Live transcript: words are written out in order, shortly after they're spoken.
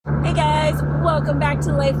guys, welcome back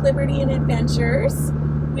to Life, Liberty, and Adventures.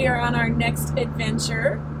 We are on our next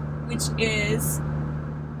adventure, which is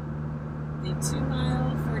the 2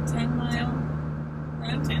 mile for 10 mile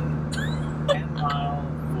run. 10 mile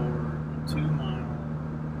for 2 mile.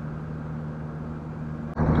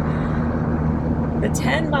 The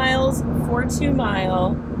 10 miles for 2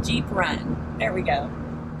 mile Jeep run. There we go.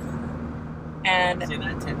 And say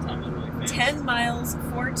that 10 times really fast. 10 miles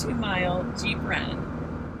for 2 mile Jeep run.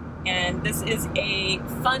 And this is a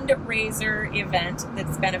fundraiser event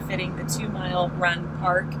that's benefiting the 2 mile run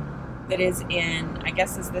park that is in, I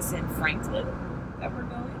guess, is this in Franklin that we're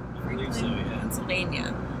going? I believe so, yeah.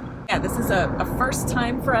 Pennsylvania. Yeah, this is a first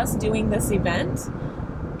time for us doing this event.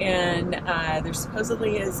 And there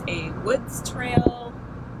supposedly is a woods trail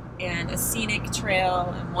and a scenic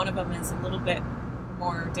trail, and one of them is a little bit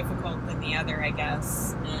more difficult than the other, I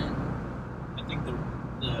guess. And I think the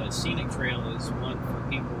scenic trail is one for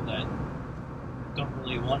people that don't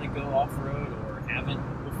really want to go off-road or haven't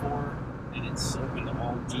before, and it's open to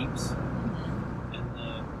all Jeeps. mm-hmm. And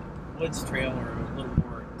the woods trail are a little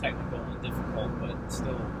more technical and difficult, but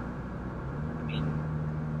still, I mean,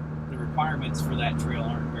 the requirements for that trail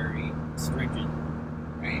aren't very stringent.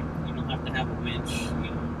 Right. You don't have to have a winch,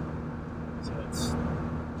 you know, so it's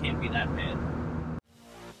can't be that bad.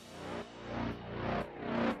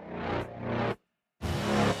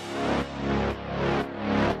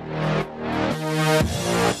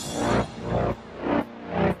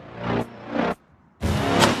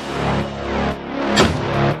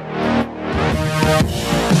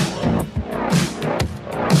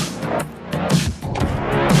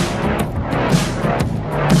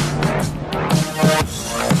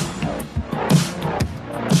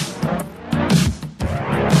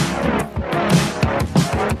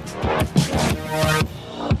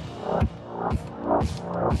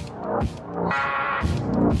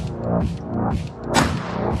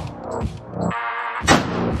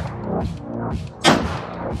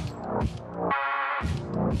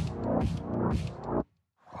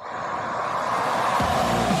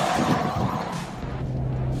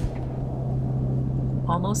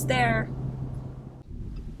 Almost there.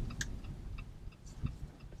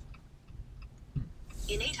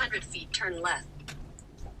 In 800 feet, turn left.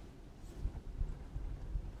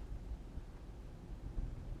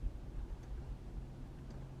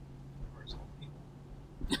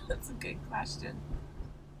 That's a good question.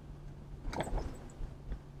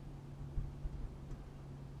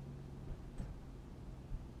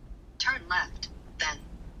 Turn left, then.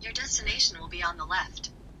 Your destination will be on the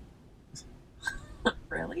left.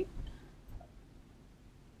 Really?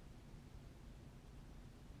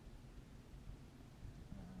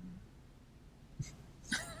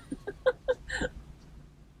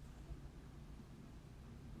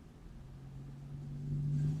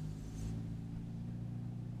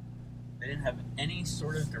 They didn't have any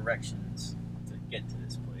sort of directions to get to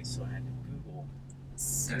this place, so I had to Google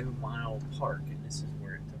 2 mile park, and this is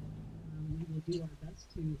where it took me. We will do our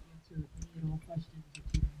best to answer any and all questions that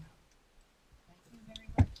you may have. Thank you very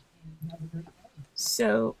much, and have a great day.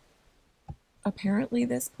 So, apparently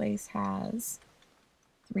this place has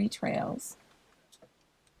 3 trails.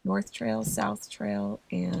 North Trail, South Trail,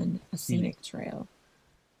 and a scenic trail.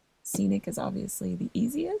 Scenic is obviously the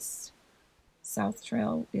easiest. South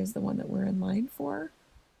Trail is the one that we're in line for.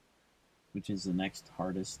 Which is the next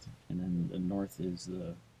hardest, and then the north is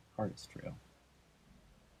the hardest trail.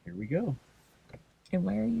 Here we go. And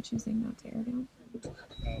why are you choosing not to air down?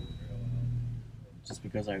 Just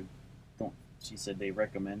because I don't, she said they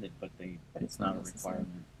recommend it, but it's not a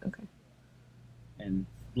requirement. Okay. And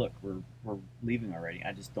look, we're leaving already.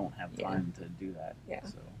 I just don't have time to do that. Yeah.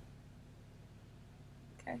 So.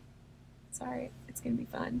 Okay. It's alright. It's gonna be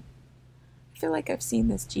fun. I feel like I've seen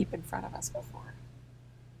this Jeep in front of us before.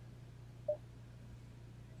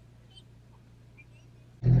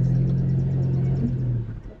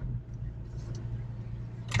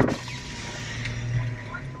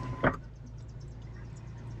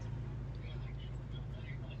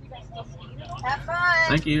 Have fun!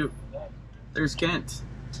 Thank you. There's Kent.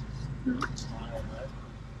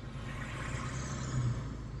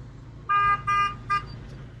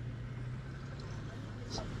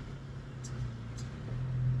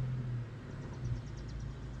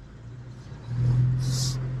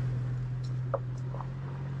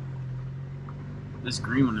 This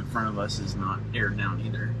green one in front of us is not aired down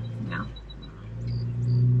either. No.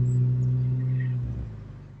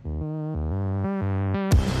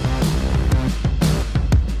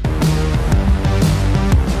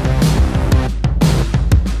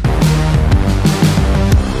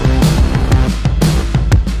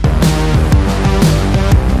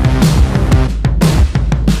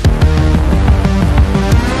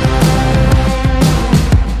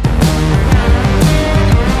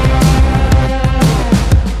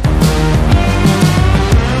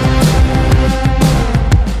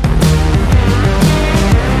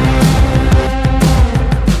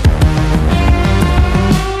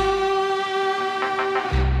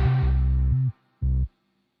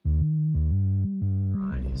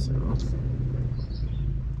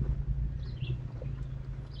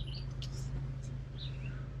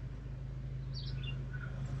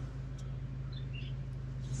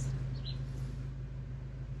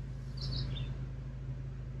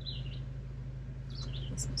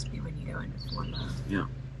 Supposed to be when you go into Fort Love. Yeah.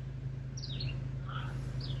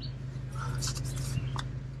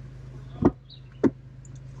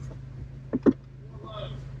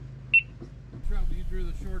 You drew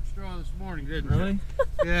the short straw this morning, didn't you? Really?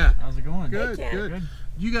 Yeah. How's it going? Good, Hey, Ken. good.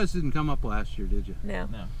 You guys didn't come up last year, did you? No.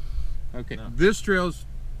 No. Okay. No. This trail's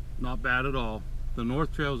not bad at all. The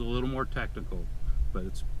north trail's a little more technical, but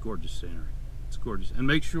it's gorgeous scenery. It's gorgeous. And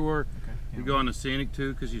make sure you go on the scenic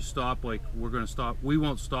too, because you stop, like we're going to stop. We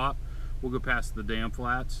won't stop. We'll go past the dam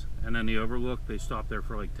flats, and then the overlook. They stop there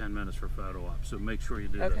for like 10 minutes for photo op. So make sure you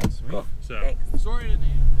do Okay, that. cool. So, Thanks. sorry to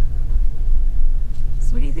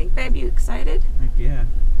So what do you think, babe? You excited? Heck yeah.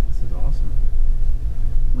 This is awesome.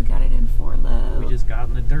 We got it in Fort Love. We just got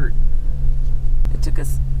in the dirt. It took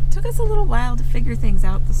us a little while to figure things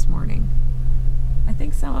out this morning. I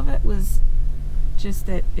think some of it was just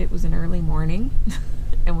that it was an early morning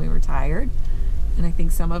and we were tired. And I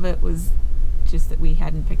think some of it was just that we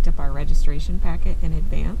hadn't picked up our registration packet in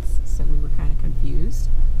advance, so we were kind of confused.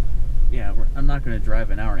 Yeah, I'm not going to drive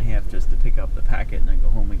an hour and a half just to pick up the packet and then go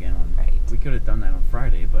home again. Right. We could have done that on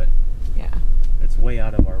Friday, but Yeah, it's way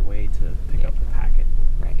out of our way to pick up the packet.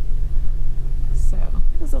 right. So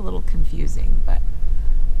it was a little confusing, but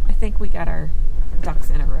I think we got our ducks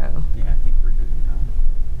in a row. Yeah, I think we're good now.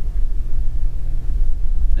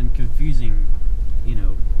 And confusing, you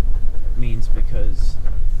know, means because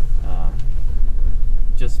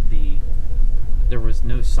just there was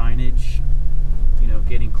no signage, you know,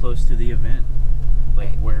 getting close to the event, like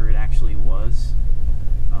Right. where it actually was.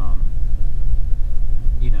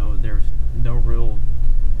 You know, there's no real,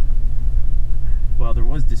 well, there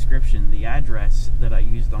was description. The address that I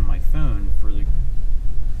used on my phone for the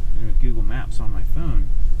Google Maps on my phone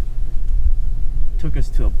took us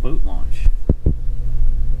to a boat launch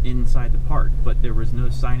inside the park, but there was no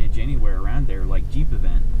signage anywhere around there like Jeep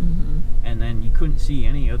event. Mm-hmm. And then you couldn't see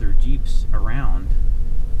any other Jeeps around,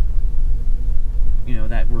 you know,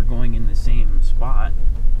 that were going in the same spot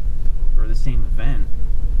or the same event.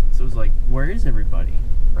 So it was like, where is everybody?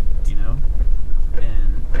 Right. You know?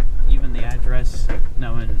 And even the address,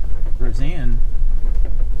 now when Roseanne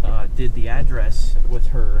did the address with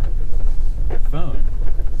her phone,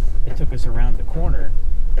 it took us around the corner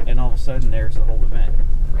and all of a sudden there's the whole event.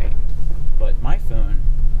 Right. But my phone,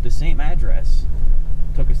 the same address,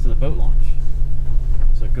 took us to the boat launch.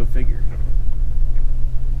 So go figure.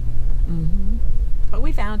 Mm-hmm. But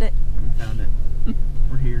we found it. We found it.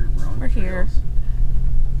 We're here. We're on We're the here. trails.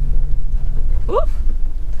 Oof.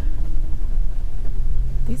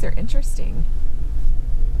 These are interesting.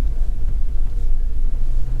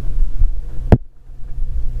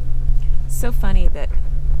 So funny that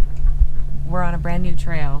we're on a brand new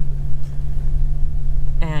trail,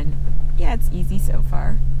 and yeah, it's easy so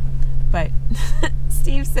far, but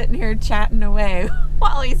Steve's sitting here chatting away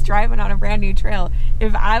while he's driving on a brand new trail.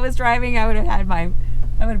 If I was driving, I would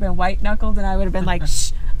have been white knuckled, and I would have been like,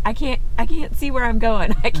 shh, I can't see where I'm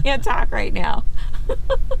going. I can't talk right now.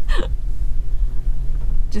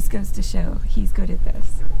 Just goes to show he's good at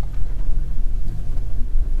this.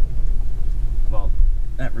 Well,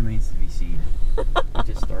 that remains to be seen. We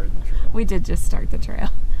just started the trail. We did just start the trail.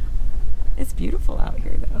 It's beautiful out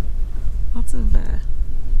here, though. Lots of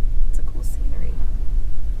cool scenery.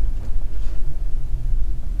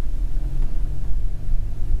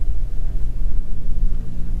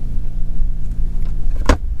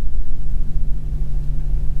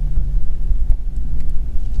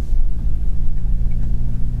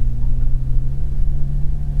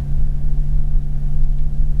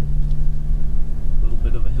 A little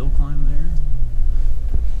bit of a hill climb there.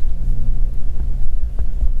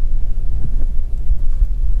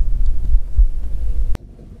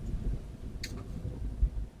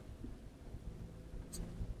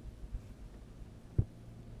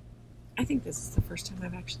 I think this is the first time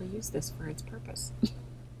I've actually used this for its purpose.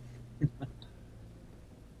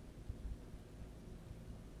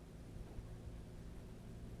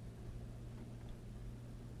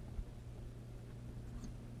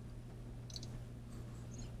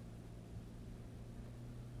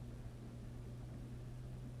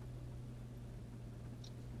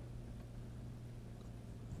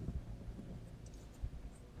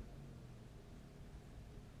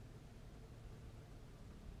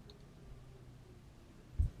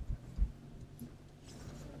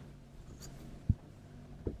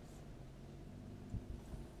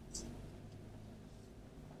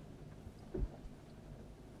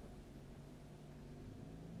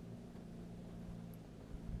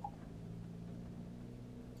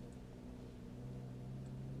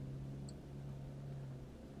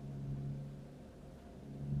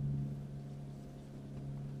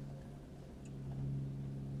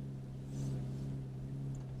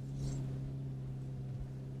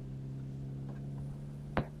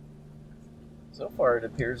 So far, it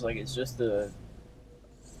appears like it's just a,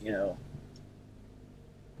 you know,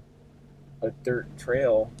 a dirt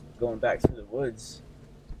trail going back through the woods.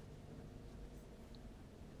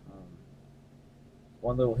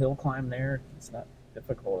 One little hill climb there, it's not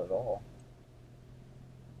difficult at all.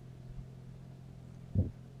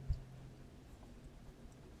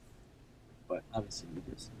 But obviously we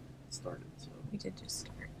just started, so. We did just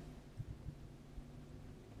start.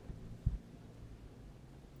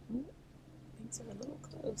 Ooh, things are a little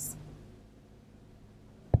close.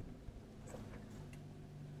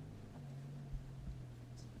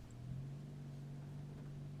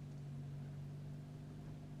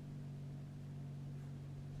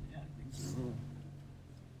 Yeah, things are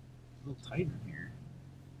a little tight in here.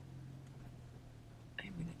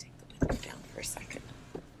 I'm going to take the window down for a second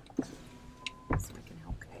so I can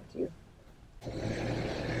help guide you.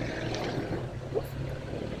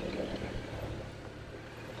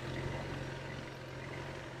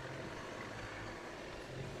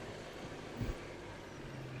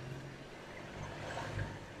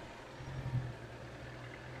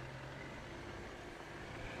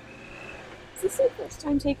 Is this your first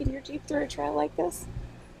time taking your Jeep through a trail like this?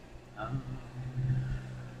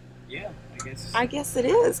 Yeah, I guess. I guess it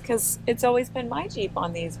is, because it's always been my Jeep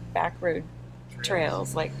on these back road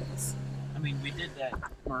trails like this. I mean, we did that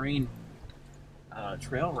marine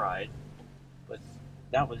trail ride, but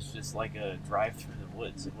that was just like a drive through the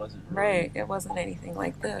woods. It wasn't really Right, it wasn't anything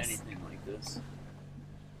like this. anything like this.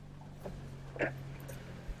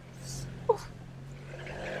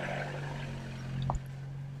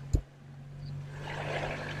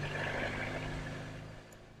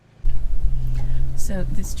 So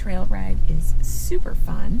this trail ride is super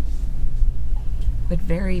fun, but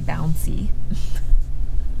very bouncy.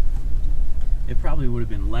 It probably would have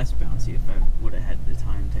been less bouncy if I would have had the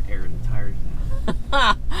time to air the tires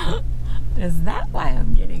down. Is that why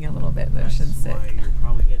I'm getting a little bit motion That's sick? why you're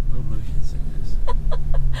probably getting a little motion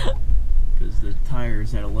sickness. Because the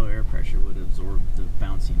tires at a low air pressure would absorb the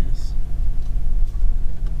bounciness.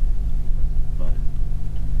 But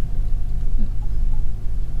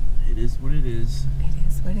it is what it is. It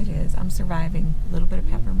is what it is. I'm surviving. A little bit of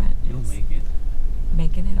peppermint. You'll is make it.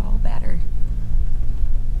 making it all better.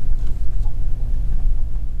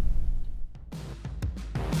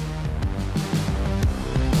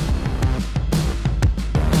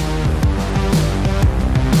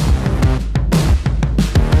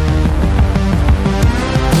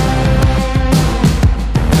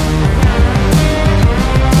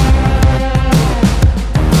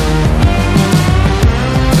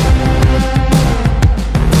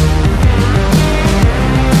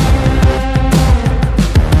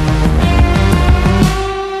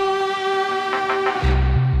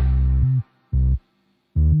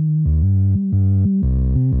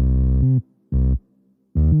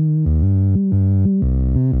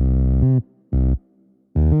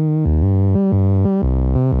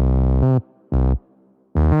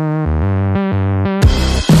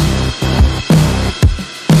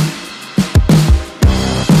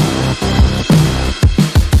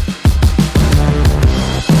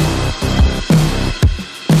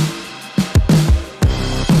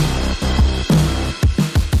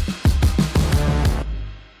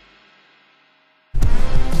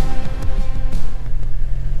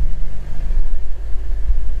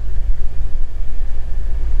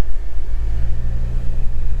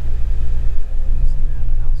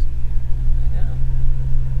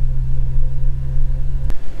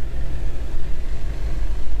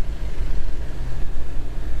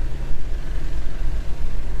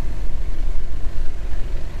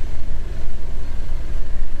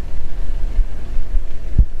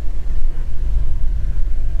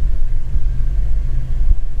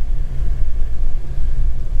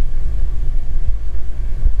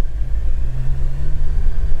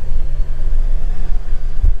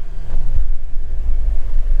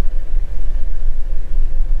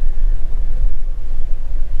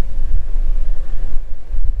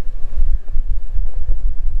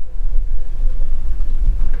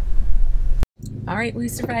 All right, we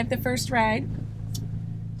survived the first ride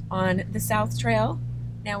on the South Trail.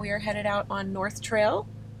 Now we are headed out on North Trail.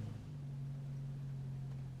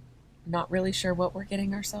 Not really sure what we're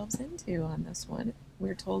getting ourselves into on this one.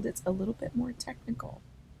 We're told it's a little bit more technical.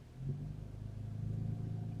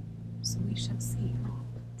 So we shall see.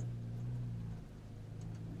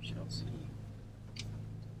 We shall see.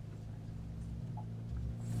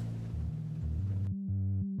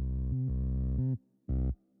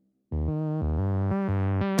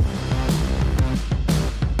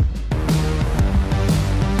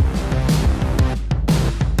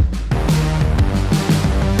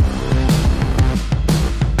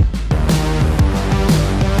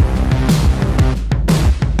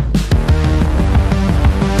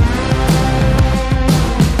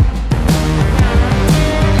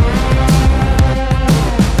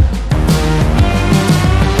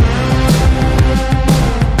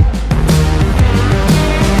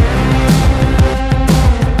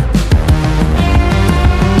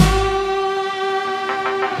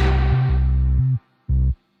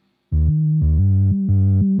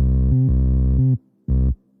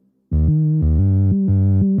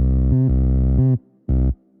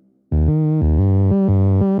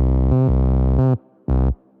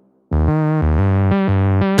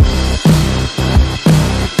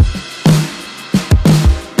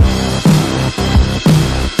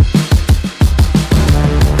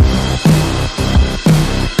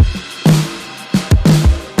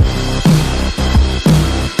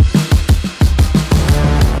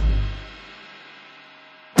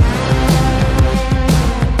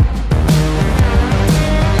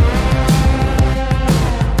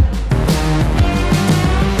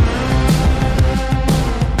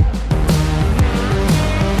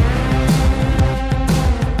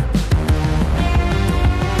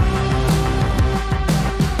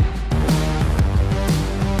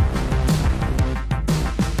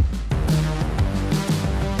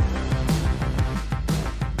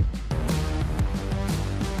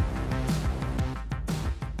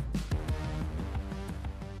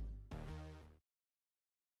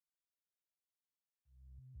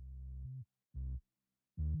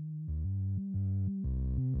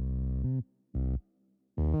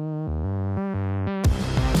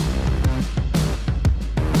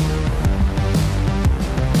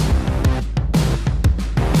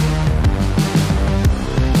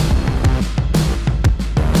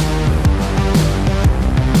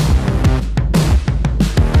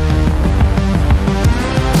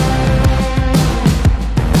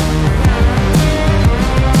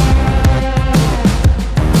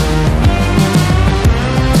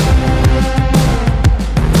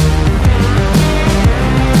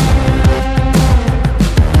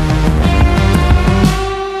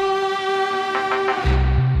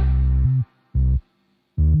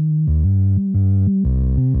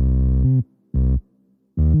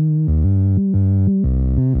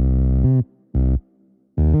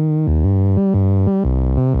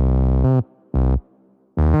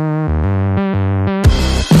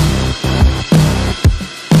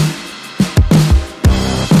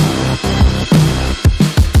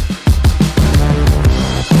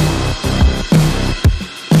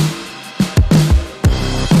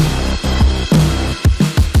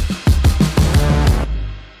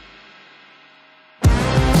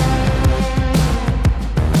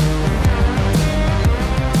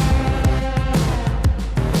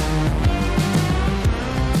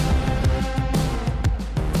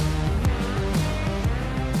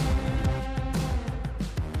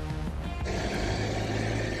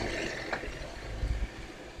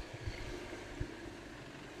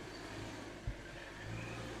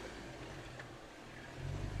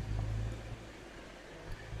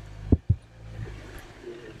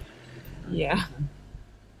 Yeah.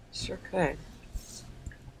 Sure could.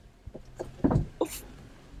 Oof.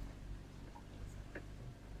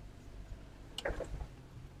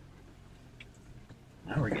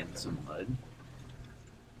 Now we're getting some mud.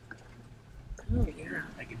 Oh, yeah.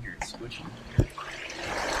 I can hear it squishing.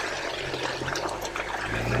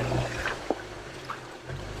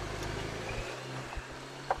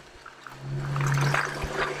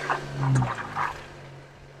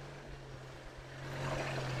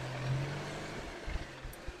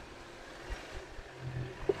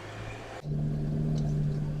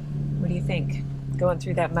 What do you think? Going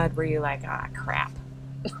through that mud, were you like, ah, crap?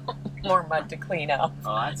 More mud to clean up.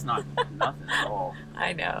 Oh, that's not nothing at all.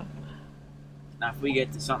 I know. Now, if we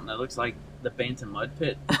get to something that looks like the Bantam Mud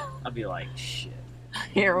Pit, I'll be like, shit.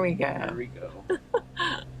 Here we Here go. we go.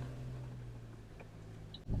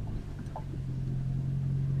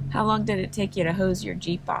 How long did it take you to hose your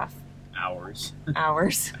Jeep off? Hours.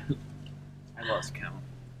 Hours. I lost count.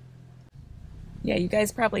 Yeah, you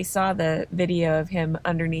guys probably saw the video of him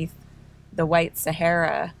underneath the White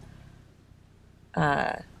Sahara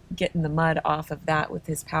getting the mud off of that with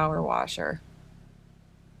his power washer.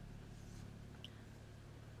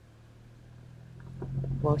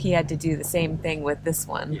 Well, he had to do the same thing with this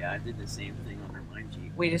one. Yeah, I did the same thing under my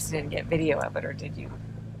Jeep. We just didn't get video of it, or did you?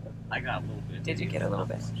 I got a little bit. Did you get a little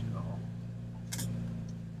bit?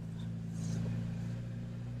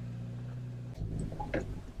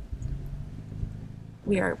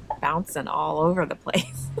 We are bouncing all over the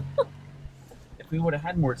place. If we would have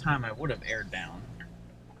had more time, I would have aired down.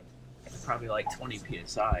 Probably like 20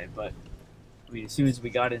 psi, but I mean, as soon as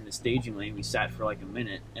we got in the staging lane, we sat for like a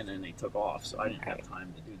minute and then they took off, so I didn't have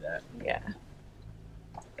time to do that. Yeah.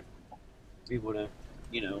 We would have,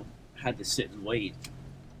 you know, had to sit and wait,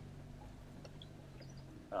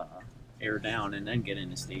 air down, and then get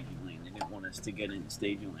in the staging lane. They didn't want us to get in the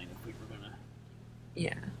staging lane if we were gonna.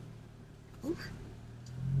 Yeah. Oof.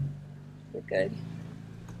 We're good.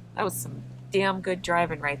 That was some damn good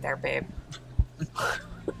driving right there, babe.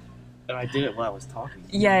 But I did it while I was talking.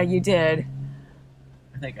 Yeah, you did.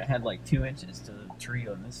 I think I had like 2 inches to the tree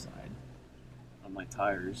on this side on my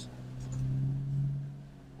tires.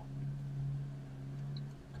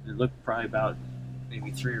 It looked probably about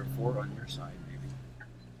maybe 3 or 4 on your side, maybe.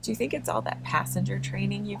 Do you think it's all that passenger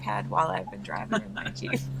training you've had while I've been driving in my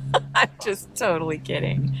Jeep? I'm just totally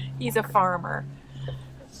kidding. He's a farmer.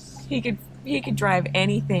 He could drive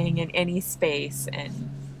anything in any space and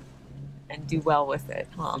do well with it,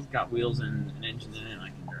 huh? It's got wheels and an engine in it, and I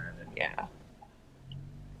can drive it. Yeah.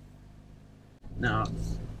 Now,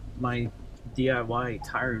 my DIY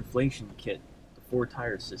tire inflation kit, the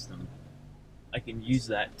 4-tire system, I can use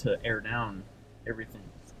that to air down everything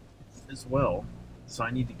as well. So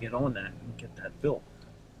I need to get on that and get that built.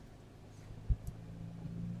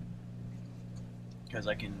 Because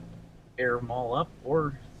I can air them all up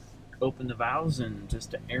or open the valves and just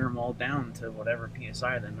to air them all down to whatever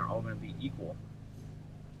PSI, then they're all going to be equal.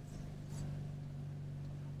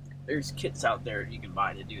 There's kits out there you can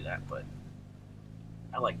buy to do that, but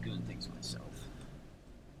I like doing things myself.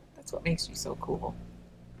 That's what makes you so cool.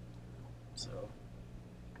 So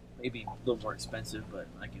maybe a little more expensive, but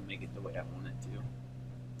I can make it the way I want it to.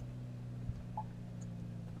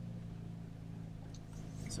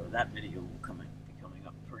 So that video will be coming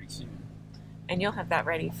up pretty soon. And you'll have that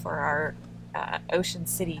ready for our Ocean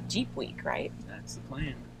City Jeep Week, right? That's the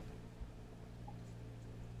plan.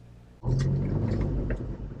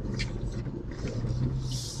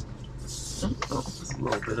 It's a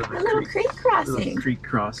little bit of a creek crossing. Little creek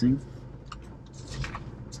crossing.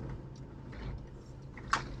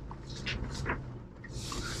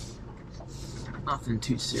 Nothing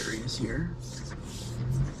too serious here.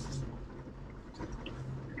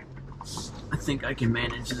 I think I can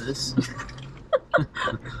manage this.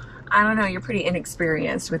 I don't know. You're pretty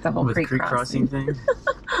inexperienced with the whole With creek crossing thing.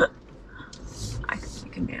 I think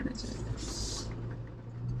you can manage it.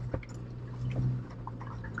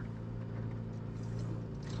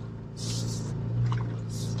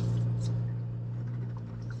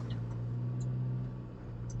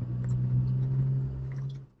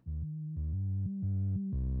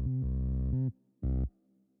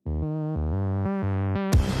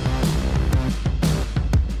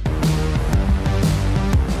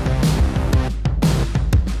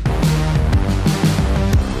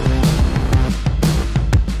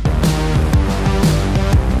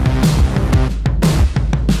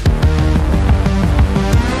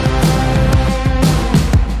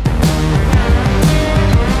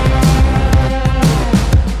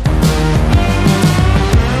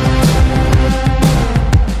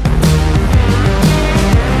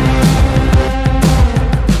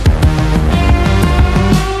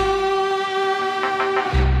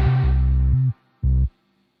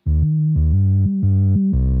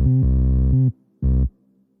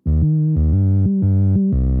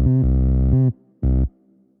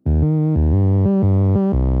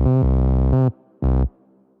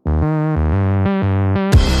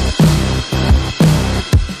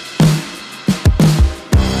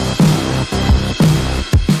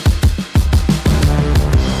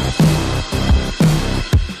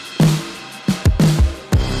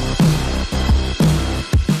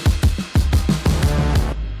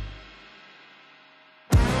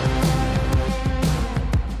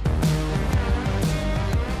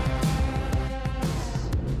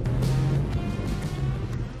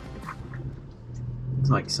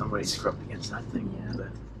 like somebody scrubbed against that thing. Yeah. But,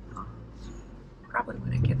 Probably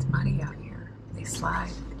when it gets muddy out here, they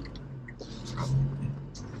slide. probably.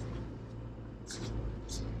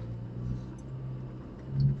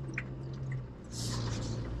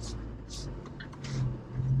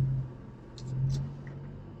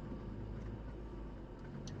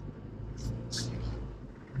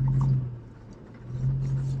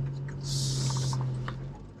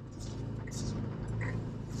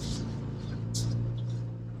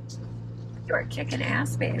 You are kicking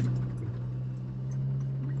ass, babe.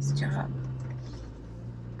 Nice job.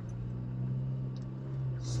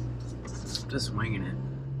 Just winging it,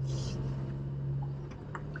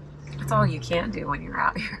 That's all you can do when you're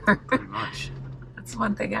out here. pretty much. That's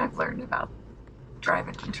one thing I've learned about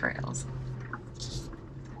driving on trails.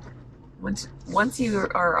 Once you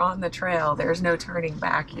are on the trail, there's no turning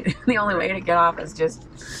back. The only way to get off is just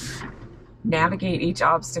navigate each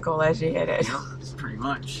obstacle as you hit it. Yep, pretty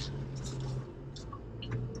much.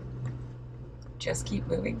 Just keep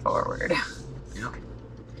moving forward. Yep.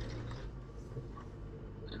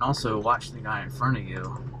 And also watch the guy in front of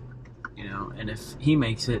you, you know, and if he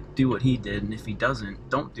makes it, do what he did, and if he doesn't,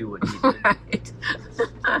 don't do what he did. Right.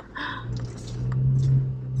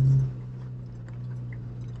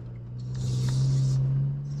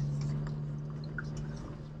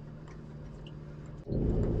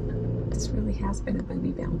 This really has been a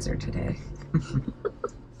booby bouncer today.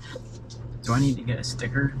 Do I need to get a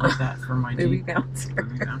sticker like that for my Booby Jeep? bouncer.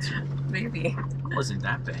 Booby bouncer? Maybe. It wasn't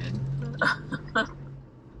that bad.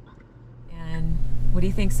 And what do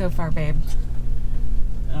you think so far, babe?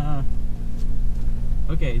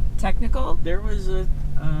 Okay, Technical? there was a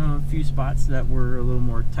few spots that were a little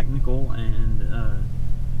more technical and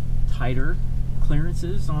tighter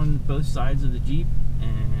clearances on both sides of the Jeep,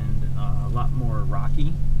 and a lot more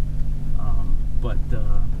rocky. But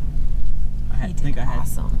I think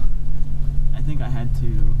I had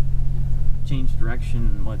to change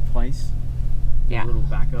direction twice. Do Yeah. a little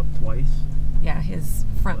back up twice. Yeah, his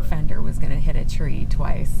front But- fender was going to hit a tree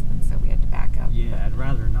twice, and so we had to back up. Yeah, I'd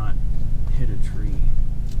rather not hit a tree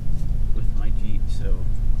with my Jeep, so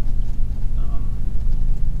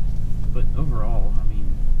but overall, I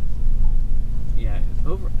mean, yeah,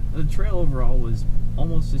 the trail overall was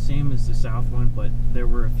almost the same as the south one, but there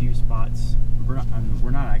were a few spots, we're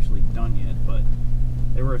not actually done yet, but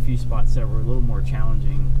there were a few spots that were a little more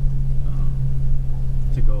challenging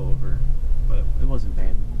to go over, but it wasn't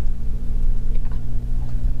bad.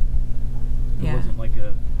 It Yeah. wasn't like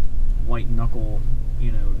a white knuckle,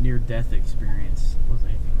 you know, near-death experience. It wasn't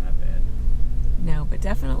anything that bad. No, but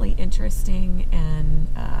definitely interesting and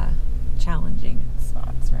challenging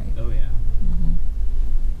spots, right? Oh yeah. Mm-hmm.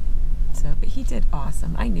 So, but he did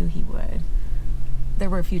awesome. I knew he would. There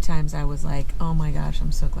were a few times I was like, oh my gosh,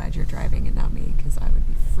 I'm so glad you're driving and not me, because I would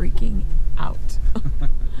be freaking out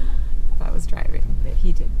if I was driving. But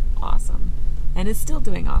he did awesome. And is still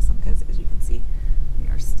doing awesome, because as you can see, we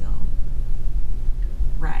are still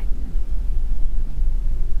riding.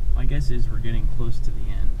 My guess is we're getting close to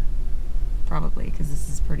the end. Probably, because this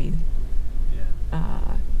is pretty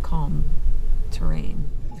Yeah. calm terrain.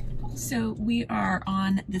 So we are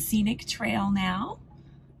on the scenic trail now,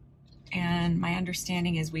 and my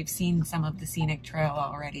understanding is we've seen some of the scenic trail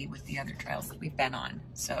already with the other trails that we've been on,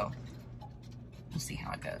 so we'll see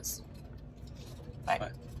how it goes.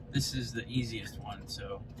 But this is the easiest one,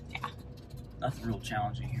 so Yeah. nothing real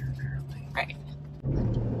challenging here apparently. Right.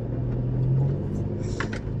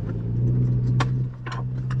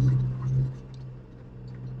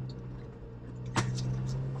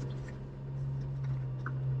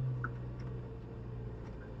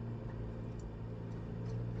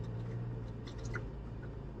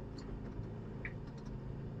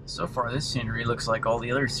 So far this scenery looks like all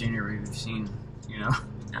the other scenery we've seen, you know?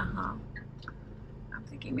 Uh-huh. I'm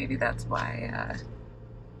thinking maybe that's why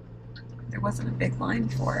there wasn't a big line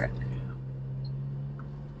for it.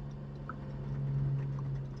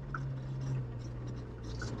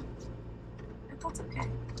 But that's okay.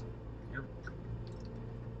 Yep.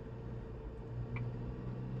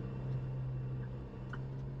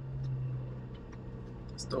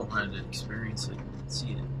 Still wanted to experience it,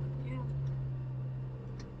 see it. Yeah.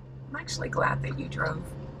 I'm actually glad that you drove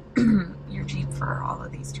your Jeep for all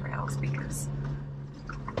of these trails, because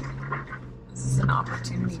this is an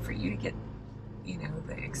opportunity for you to get, you know,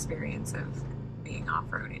 the experience of being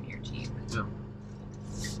off-road in your Jeep. Yep.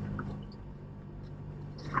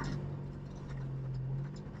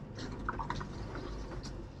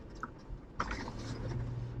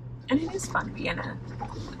 And it is fun being a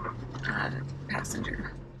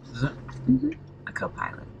passenger, Is it? a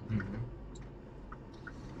co-pilot. Mm-hmm.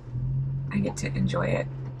 I get to enjoy it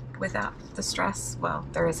without the stress. Well,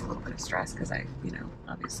 there is a little bit of stress because I,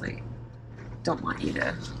 obviously don't want you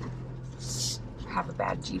to have a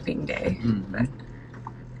bad jeeping day.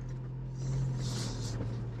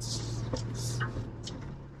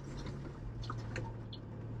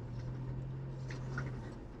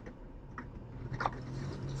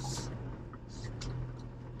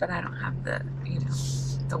 But I don't have the,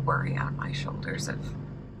 the worry on my shoulders of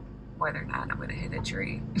whether or not I'm going to hit a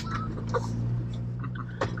tree.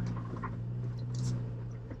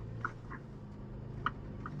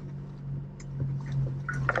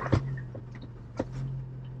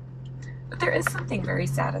 But there is something very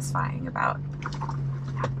satisfying about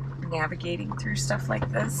navigating through stuff like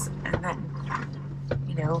this and then,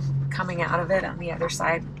 coming out of it on the other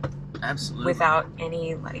side. Absolutely. Without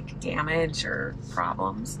any damage or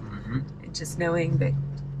problems. And just knowing that,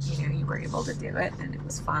 you were able to do it and it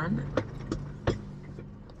was fun.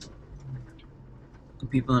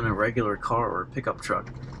 People in a regular car or pickup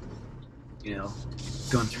truck,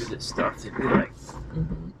 going through this stuff, they'd be like,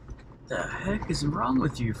 the heck is wrong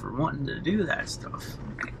with you for wanting to do that stuff?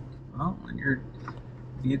 Right. Well, when your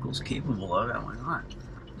vehicle's capable of it, why not?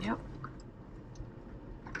 Yep.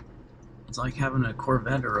 It's like having a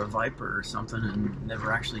Corvette or a Viper or something and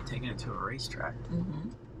never actually taking it to a racetrack.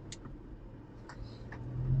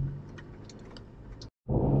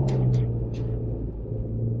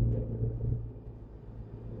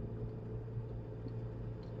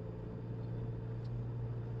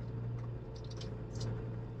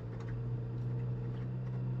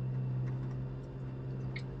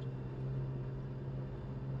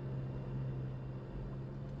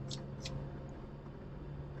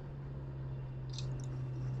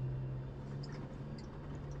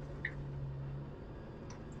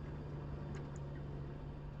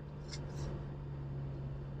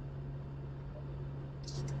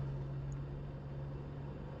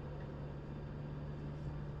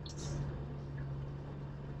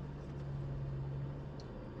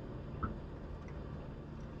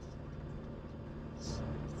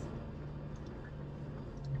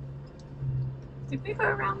 Did we go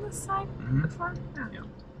around this side before? No. Yeah.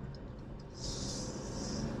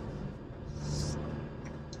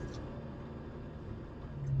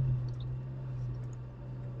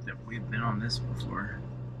 We've been on this before.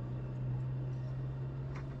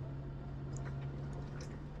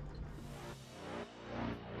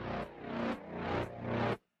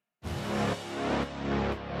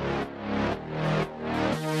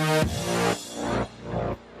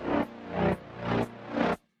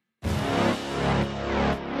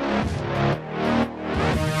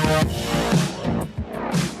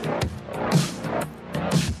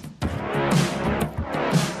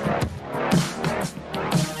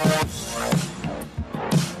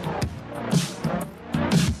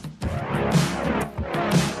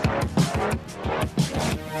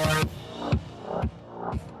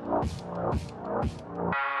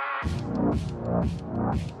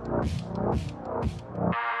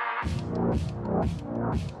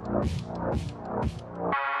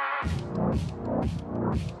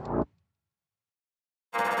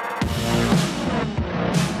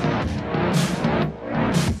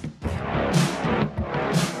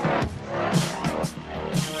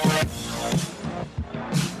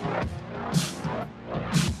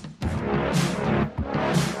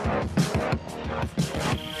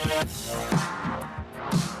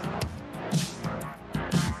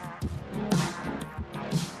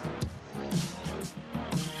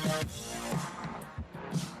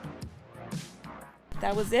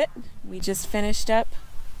 That was it. We just finished up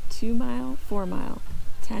 2 mile, 4 mile,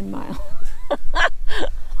 10 mile.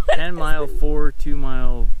 10 mile, 2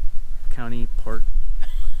 mile county park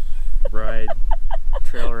ride,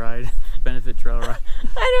 trail ride, benefit trail ride.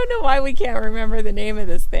 I don't know why we can't remember the name of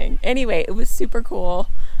this thing. Anyway, it was super cool.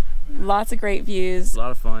 Lots of great views. A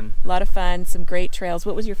lot of fun. A lot of fun. Some great trails.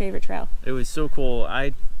 What was your favorite trail? It was so cool.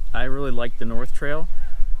 I really liked the North Trail.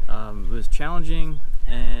 It was challenging,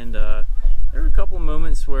 and there were a couple of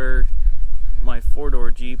moments where my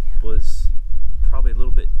four-door Jeep was probably a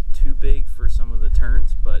little bit too big for some of the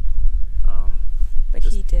turns, but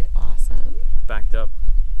he did awesome. Backed up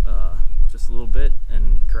just a little bit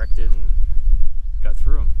and corrected and got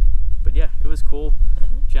through them. But yeah, it was cool.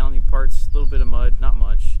 Challenging parts, a little bit of mud, not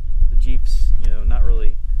much. The Jeep's, not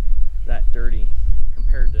really that dirty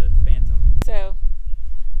compared to Bantam. So,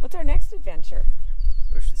 what's our next adventure?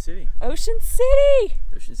 Ocean City. Ocean City!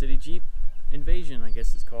 Ocean City Jeep Invasion, I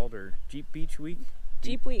guess it's called, or Jeep Beach Week?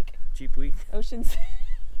 Jeep Week. Jeep Week. Ocean City.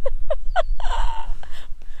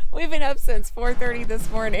 We've been up since 4:30 this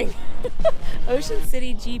morning. Ocean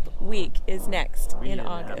City Jeep Week is next We in need a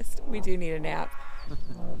nap. August. We do need a nap.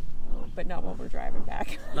 But not while we're driving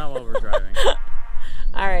back. Not while we're driving.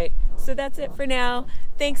 All right, so that's it for now.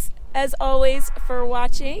 Thanks as always for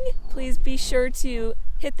watching. Please be sure to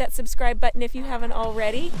hit that subscribe button if you haven't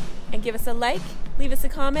already, and give us a like, leave us a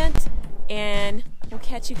comment, and we'll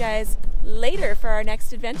catch you guys later for our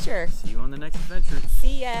next adventure. See you on the next adventure.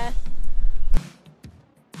 See ya.